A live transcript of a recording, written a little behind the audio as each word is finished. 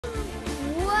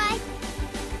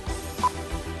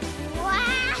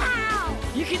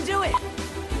can do it!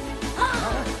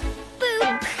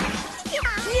 Boom!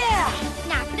 Yeah!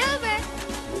 Knock it over!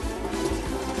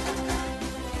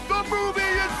 The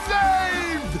movie is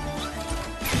saved!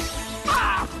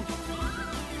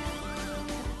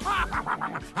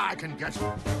 I can guess.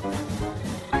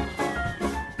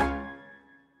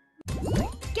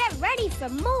 Get ready for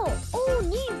more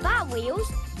all-new Bat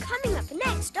Wheels coming up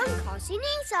next on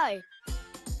Cartoonito.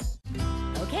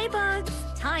 Okay, bugs,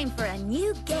 time for a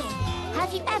new game.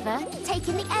 Have you ever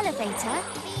taken the elevator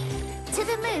to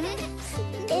the moon?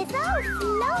 It's all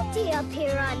floaty up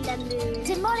here on the moon.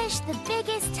 Demolish the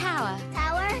biggest tower?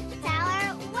 Tower,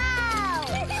 wow!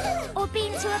 Or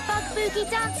been to a bug boogie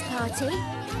dance party?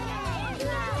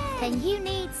 Then you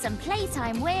need some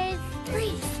playtime with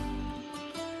Breeze.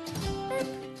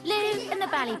 Lou and the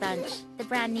Bally Bunch, the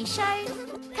brand new show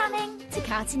coming to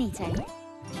Cartoonito.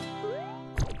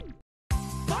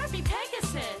 Barbie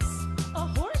Pegasus, a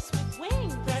horse with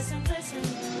wings. Listen, listen,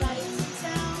 lights and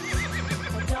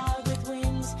sound. A dog with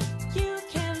wings, you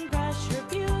can brush your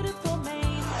beautiful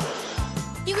mane.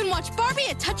 You can watch Barbie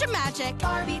a Touch of Magic.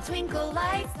 Barbie Twinkle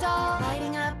Lights doll,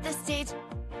 lighting up the stage.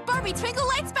 Barbie Twinkle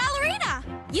Lights Ballerina.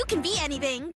 You can be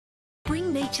anything.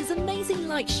 Bring nature's amazing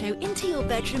light show into your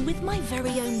bedroom with My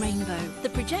Very Own Rainbow. The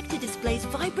projector displays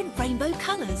vibrant rainbow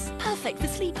colours. Perfect for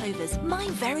sleepovers. My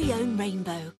Very Own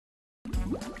Rainbow.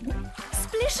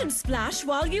 Splish and splash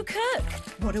while you cook.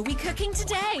 What are we cooking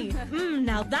today?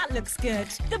 Now that looks good.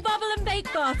 The Bubble and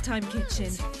Bake Bath Time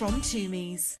Kitchen from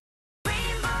Toomies.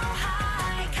 Rainbow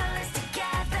high, colors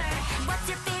together. What's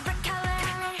your favorite color?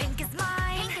 Pink is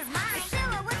mine. Pink is mine.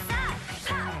 Priscilla, what's that?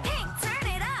 Pop pink, turn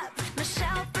it up.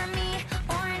 Michelle for me,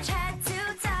 orange head to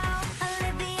toe.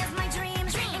 Olivia's my dream.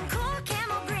 And cool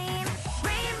camel green.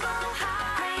 Rainbow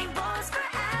high, rainbows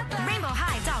forever. Rainbow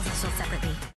high dolls are sold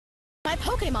separately. My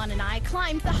Pokemon and I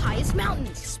climbed the highest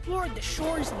mountains, explored the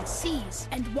shores and seas,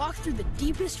 and walked through the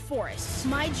deepest forests.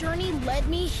 My journey led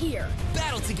me here.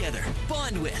 Battle together,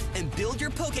 bond with, and build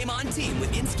your Pokemon team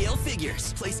with in-scale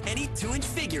figures. Place any 2-inch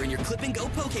figure in your Clip-and-Go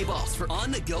Pokeballs for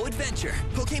on-the-go adventure.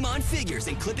 Pokemon figures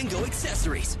and Clip-and-Go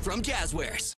accessories from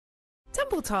Jazzwares.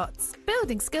 Tumble Tots,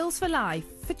 building skills for life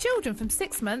for children from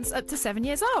 6 months up to 7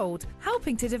 years old,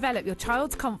 helping to develop your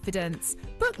child's confidence.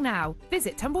 Book now.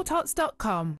 Visit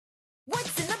tumbletots.com.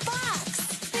 What's in the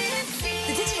box?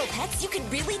 The digital pets you can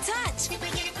really touch.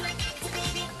 Tickle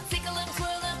them,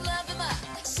 twirl them, love them up.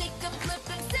 Shake them, flip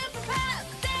them, super pop.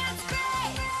 That's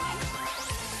great!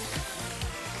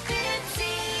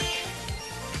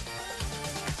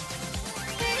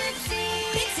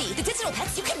 Bitsy, the digital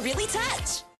pets you can really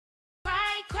touch.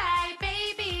 Cry, cry,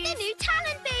 baby. The new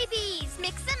Talent Babies!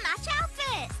 Mix and match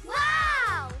outfits!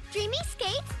 Wow! Dreamy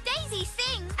skates, Daisy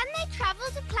sings, and they travel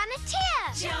to Planeteer!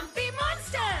 Jumpy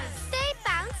monsters. They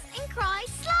bounce and cry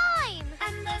slime!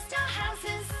 And the star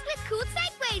houses. With cool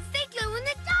segways, they glow in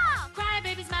the dark! Cry,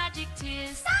 baby's magic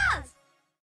tears. Stars!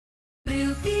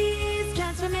 Bloopies,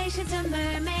 transformation to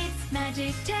mermaids.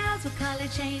 Magic tales with color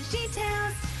change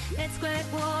details. Let's squirt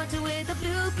water with the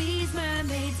Bloopies,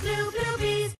 mermaids,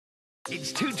 bloopies.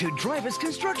 It's Toot Toot Driver's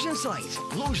construction site.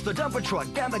 Launch the dumper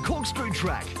truck down the corkscrew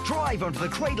track, drive onto the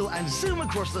cradle and zoom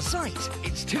across the site.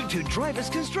 It's Toot Toot Driver's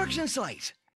construction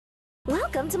site.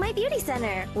 Welcome to my beauty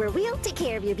center, where we'll take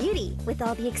care of your beauty with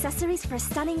all the accessories for a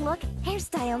stunning look,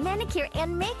 hairstyle, manicure,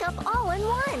 and makeup all in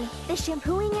one. The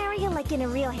shampooing area like in a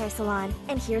real hair salon.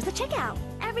 And here's the checkout.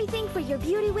 Everything for your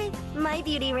beauty with my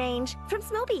beauty range from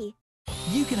Smoby.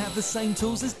 You can have the same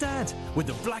tools as Dad with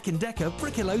the Black & Decker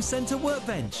Brickolo Centre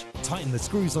Workbench. Tighten the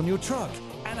screws on your truck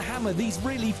and hammer these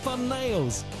really fun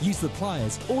nails. Use the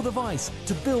pliers or the vise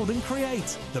to build and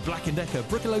create. The Black & Decker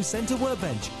Brickolo Centre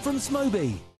Workbench from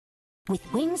Smoby. With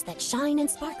wings that shine and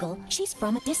sparkle, she's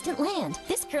from a distant land.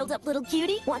 This curled up little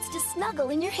cutie wants to snuggle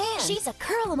in your hand. She's a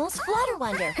Curl-a-most Flutter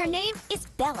Wonder. Her name is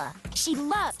Bella. She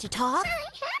loves to talk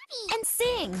and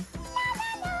sing.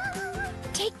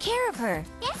 Take care of her.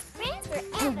 Yes, friends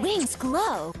forever! Her wings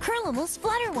glow. Curl-a-most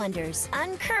Flutter Wonders.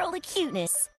 Uncurl the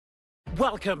cuteness.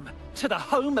 Welcome to the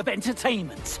home of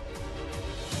entertainment.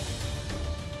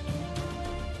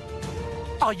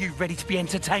 Are you ready to be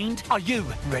entertained? Are you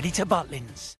ready to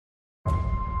Butlins?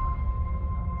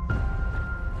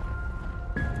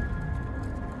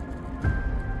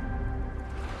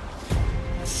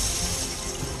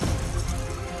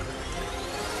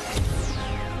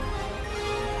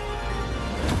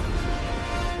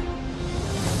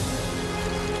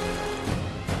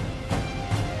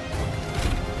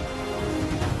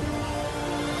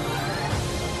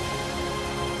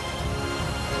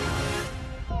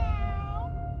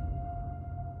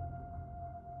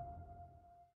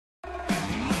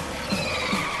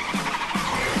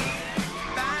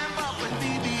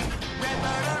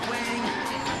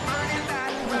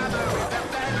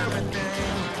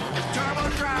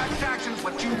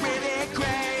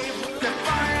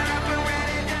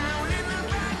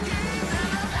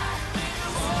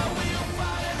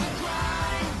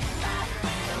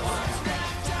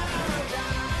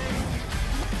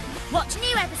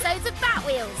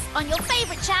 on your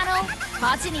favorite channel,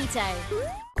 Cartoonito.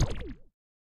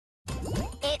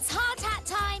 It's Hard Hat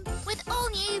time with all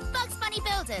new Bugs Bunny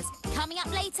builders coming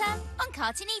up later on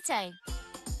Cartoonito.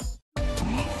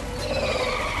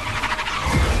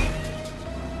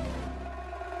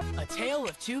 A tale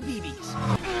of two BBs.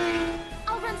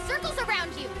 I'll run circles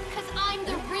around you, because I'm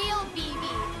the real BB.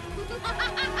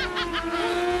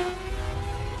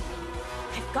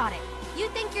 I've got it. You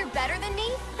think you're better than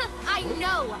me? I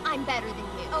know I'm better than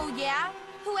you. Oh, yeah?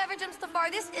 Whoever jumps the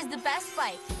farthest is the best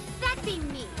bike. That'd be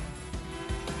me.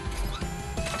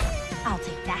 I'll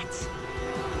take that.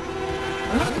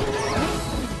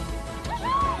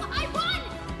 I won!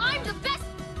 I'm the best!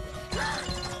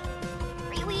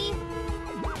 Really?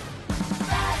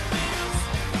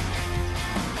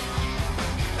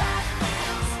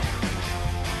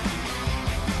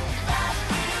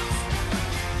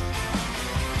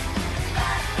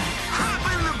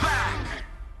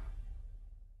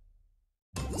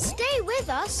 Stay with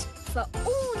us for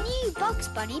all new Bugs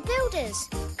Bunny builders.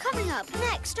 Coming up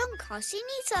next on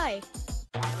Cartoonito.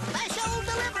 Special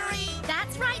delivery!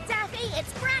 That's right, Daffy.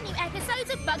 It's brand new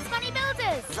episodes of Bugs Bunny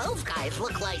Builders. Those guys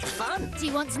look like fun. Do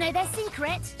you want to know their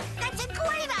secret? That's a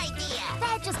great idea!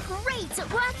 They're just great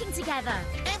at working together.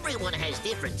 Everyone has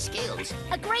different skills.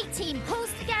 A great team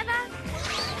pulls together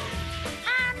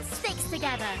and sticks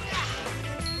together.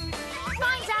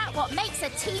 Find out what makes a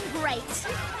team great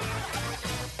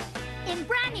in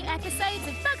brand new episodes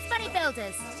of Bugs Bunny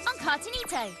Builders on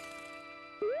Cartoonito.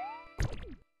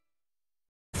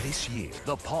 This year,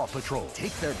 the Paw Patrol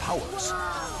take their powers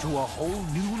to a whole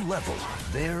new level.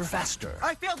 They're faster,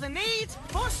 I feel the need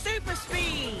for super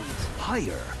speed.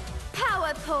 higher,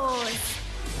 Power Paws.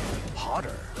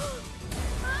 hotter,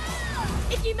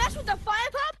 If you mess with the fire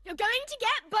pop, you're going to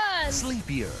get burned.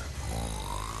 sleepier.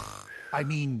 I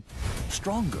mean,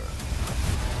 stronger.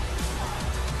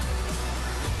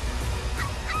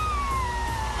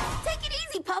 Take it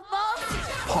easy, Puffball!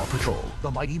 Paw Patrol,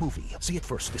 the mighty movie. See it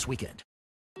first this weekend.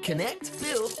 Connect,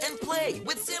 build, and play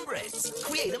with SimBricks.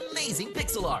 Create amazing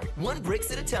pixel art, one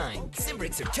bricks at a time.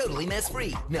 SimBricks are totally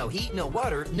mess-free. No heat, no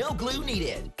water, no glue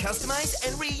needed. Customize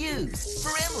and reuse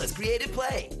for endless creative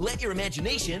play. Let your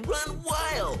imagination run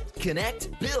wild. Connect,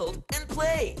 build, and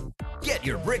play. Get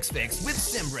your bricks fixed with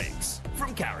SimBricks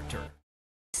from Character.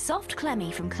 Soft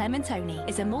Clemmy from Clementoni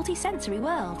is a multi-sensory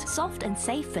world, soft and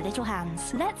safe for little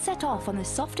hands. Let's set off on the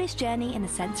softest journey in the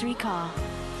sensory car.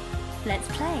 Let's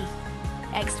play,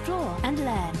 explore and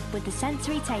learn with the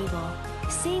sensory table.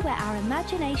 See where our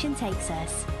imagination takes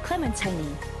us.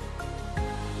 Clementoni.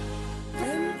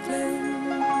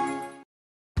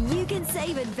 You can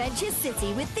save Adventure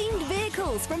City with themed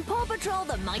vehicles from Paw Patrol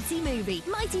the Mighty Movie.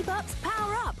 Mighty Pups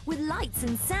power up with lights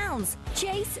and sounds.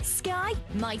 Chase, Sky,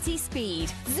 Mighty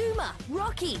Speed. Zuma,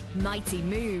 Rocky, Mighty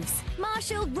Moves.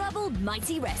 Marshall, Rubble,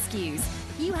 Mighty Rescues.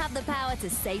 You have the power to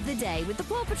save the day with the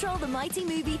Paw Patrol the Mighty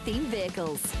Movie themed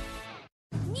vehicles.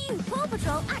 New Paw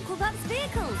Patrol Aquapups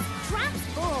vehicles.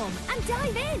 Transform and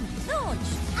dive in. Launch.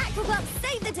 Aquapups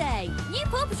save the day. New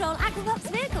Paw Patrol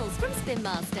Aquapups vehicles from Spin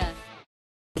Master.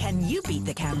 Can you beat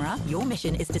the camera? Your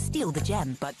mission is to steal the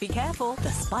gem, but be careful.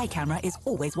 The spy camera is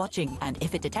always watching, and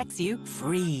if it detects you,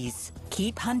 freeze.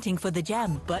 Keep hunting for the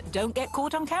gem, but don't get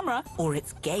caught on camera, or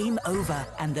it's game over,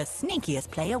 and the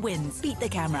sneakiest player wins. Beat the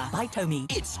camera by Tommy.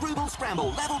 It's Screwball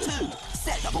Scramble Level 2.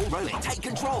 Set the ball rolling, take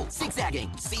control,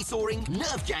 zigzagging, seesawing,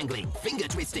 nerve jangling, finger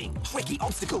twisting, tricky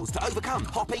obstacles to overcome,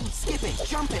 hopping, skipping,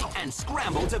 jumping, and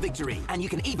scramble to victory. And you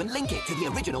can even link it to the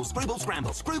original Screwball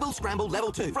Scramble. Screwball Scramble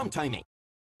Level 2 from Tommy.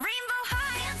 Rainbow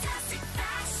High! Fantastic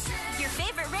fashion! Your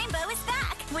favorite rainbow is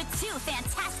back with two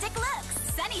fantastic looks.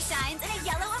 Sunny shines in a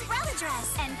yellow umbrella dress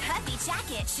and puffy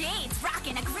jacket. Shades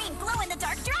rocking a green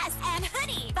glow-in-the-dark dress and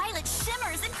hoodie. Violet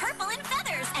shimmers and purple and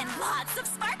feathers and lots of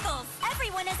sparkles.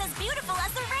 Everyone is as beautiful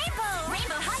as the rainbow.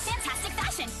 Rainbow High Fantastic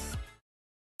Fashion.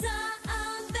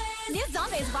 New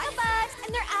Zombies Wild Bugs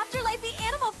and their afterlifey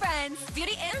animal friends.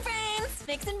 Beauty and brains.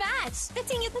 Mix and match.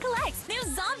 15 you can collect. New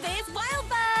Zombies Wild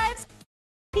Bugs.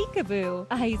 Peekaboo,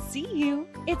 I see you.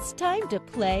 It's time to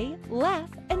play, laugh,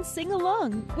 and sing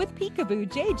along with Peekaboo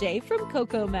JJ from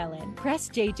Coco Melon. Press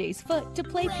JJ's foot to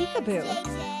play Peekaboo.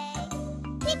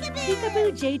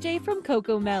 Peekaboo JJ from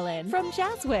Coco Melon from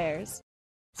Jazzwares.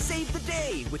 Save the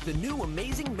day with the new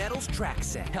Amazing Metals track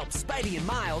set. Help Spidey and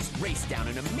Miles race down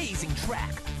an amazing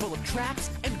track full of traps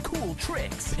and cool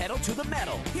tricks. Pedal to the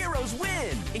metal. Heroes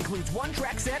win. Includes one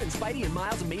track set and Spidey and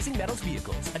Miles Amazing Metals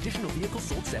vehicles. Additional vehicles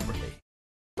sold separately.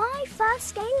 My first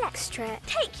Scale Extra.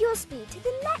 Take your speed to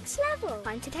the next level.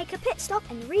 Time to take a pit stop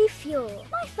and refuel.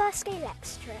 My first Scale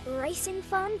Extra. Racing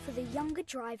fun for the younger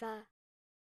driver.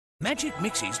 Magic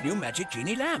Mixie's new Magic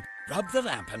Genie lamp. Rub the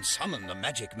lamp and summon the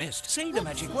magic mist. Say the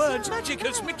magic words.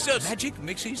 Magicus Mixus. Magic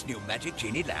Mixie's new Magic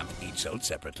Genie lamp. Each sold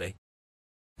separately.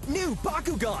 New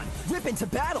Bakugan! Rip into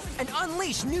battle and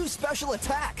unleash new special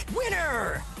attack!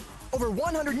 Winner! Over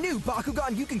 100 new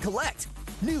Bakugan you can collect.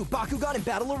 New Bakugan in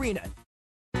Battle Arena.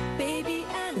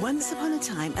 Once upon a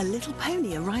time, a little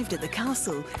pony arrived at the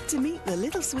castle to meet the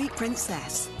little sweet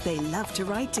princess. They love to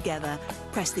ride together.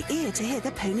 Press the ear to hear the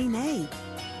pony neigh.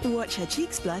 Watch her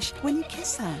cheeks blush when you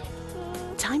kiss her.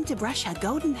 Time to brush her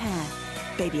golden hair.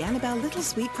 Baby Annabelle Little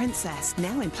Sweet Princess,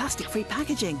 now in plastic-free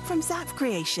packaging from Zap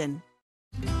Creation.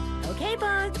 Okay,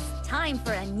 Bugs, time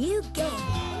for a new game.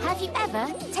 Have you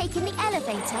ever taken the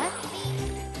elevator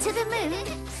to the moon?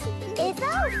 It's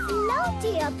all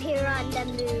floaty up here on the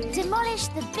moon. Demolish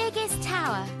the biggest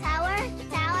tower? Tower,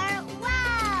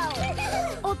 wow!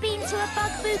 Or been to a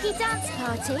bug boogie dance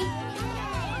party?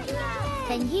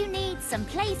 Then you need some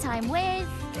playtime with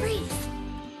Breeze.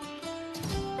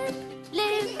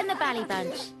 Lou and the Bally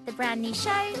Bunch, the brand new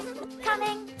show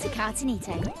coming to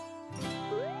Cartoonito.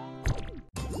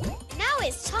 Now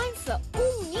it's time for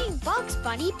all new Bugs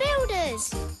Bunny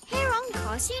builders here on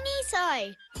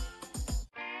Cartoonito.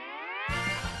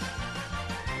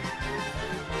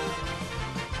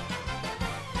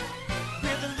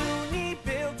 We're the Looney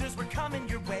Builders, we're coming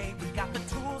your way. We got the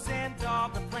tools and all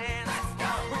the plans.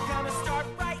 We're gonna start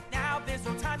right now, there's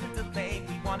no time to delay.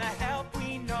 We wanna help,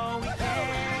 we know we can.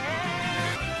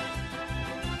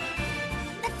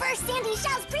 The first Sandy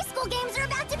Shell's preschool games are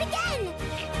about to begin.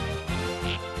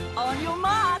 On your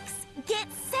marks, get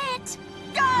set,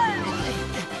 go!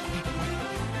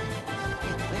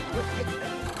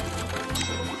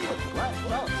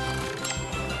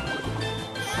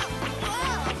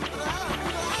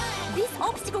 This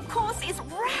obstacle course is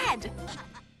rad!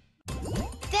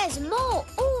 There's more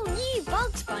all-new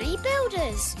Bugs Bunny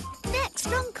builders. Next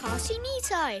on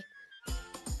Cartoonito.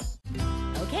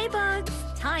 Okay, Bugs,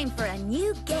 time for a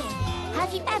new game.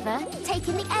 Have you ever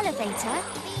taken the elevator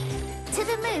to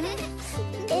the moon?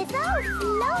 It's all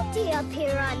floaty up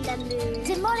here on the moon.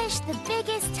 Demolish the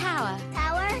biggest tower?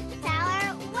 Tower,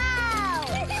 wow!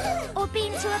 Or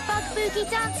been to a bug boogie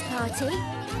dance party?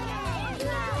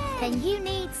 Then you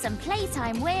need some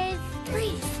playtime with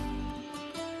Breeze.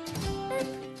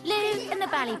 Lou and the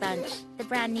Bally Bunch, the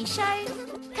brand new show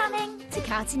coming to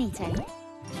Cartoonito.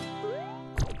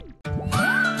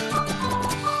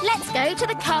 Let's go to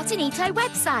the Cartoonito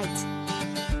website.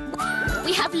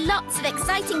 We have lots of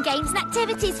exciting games and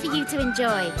activities for you to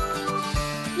enjoy.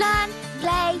 Learn,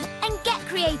 play, and get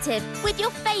creative with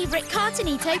your favourite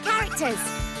Cartoonito characters.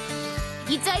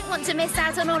 You don't want to miss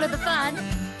out on all of the fun.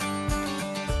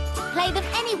 Play them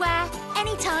anywhere,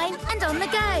 anytime, and on the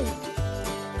go.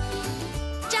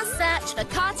 Just search for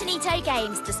Cartoonito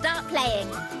games to start playing.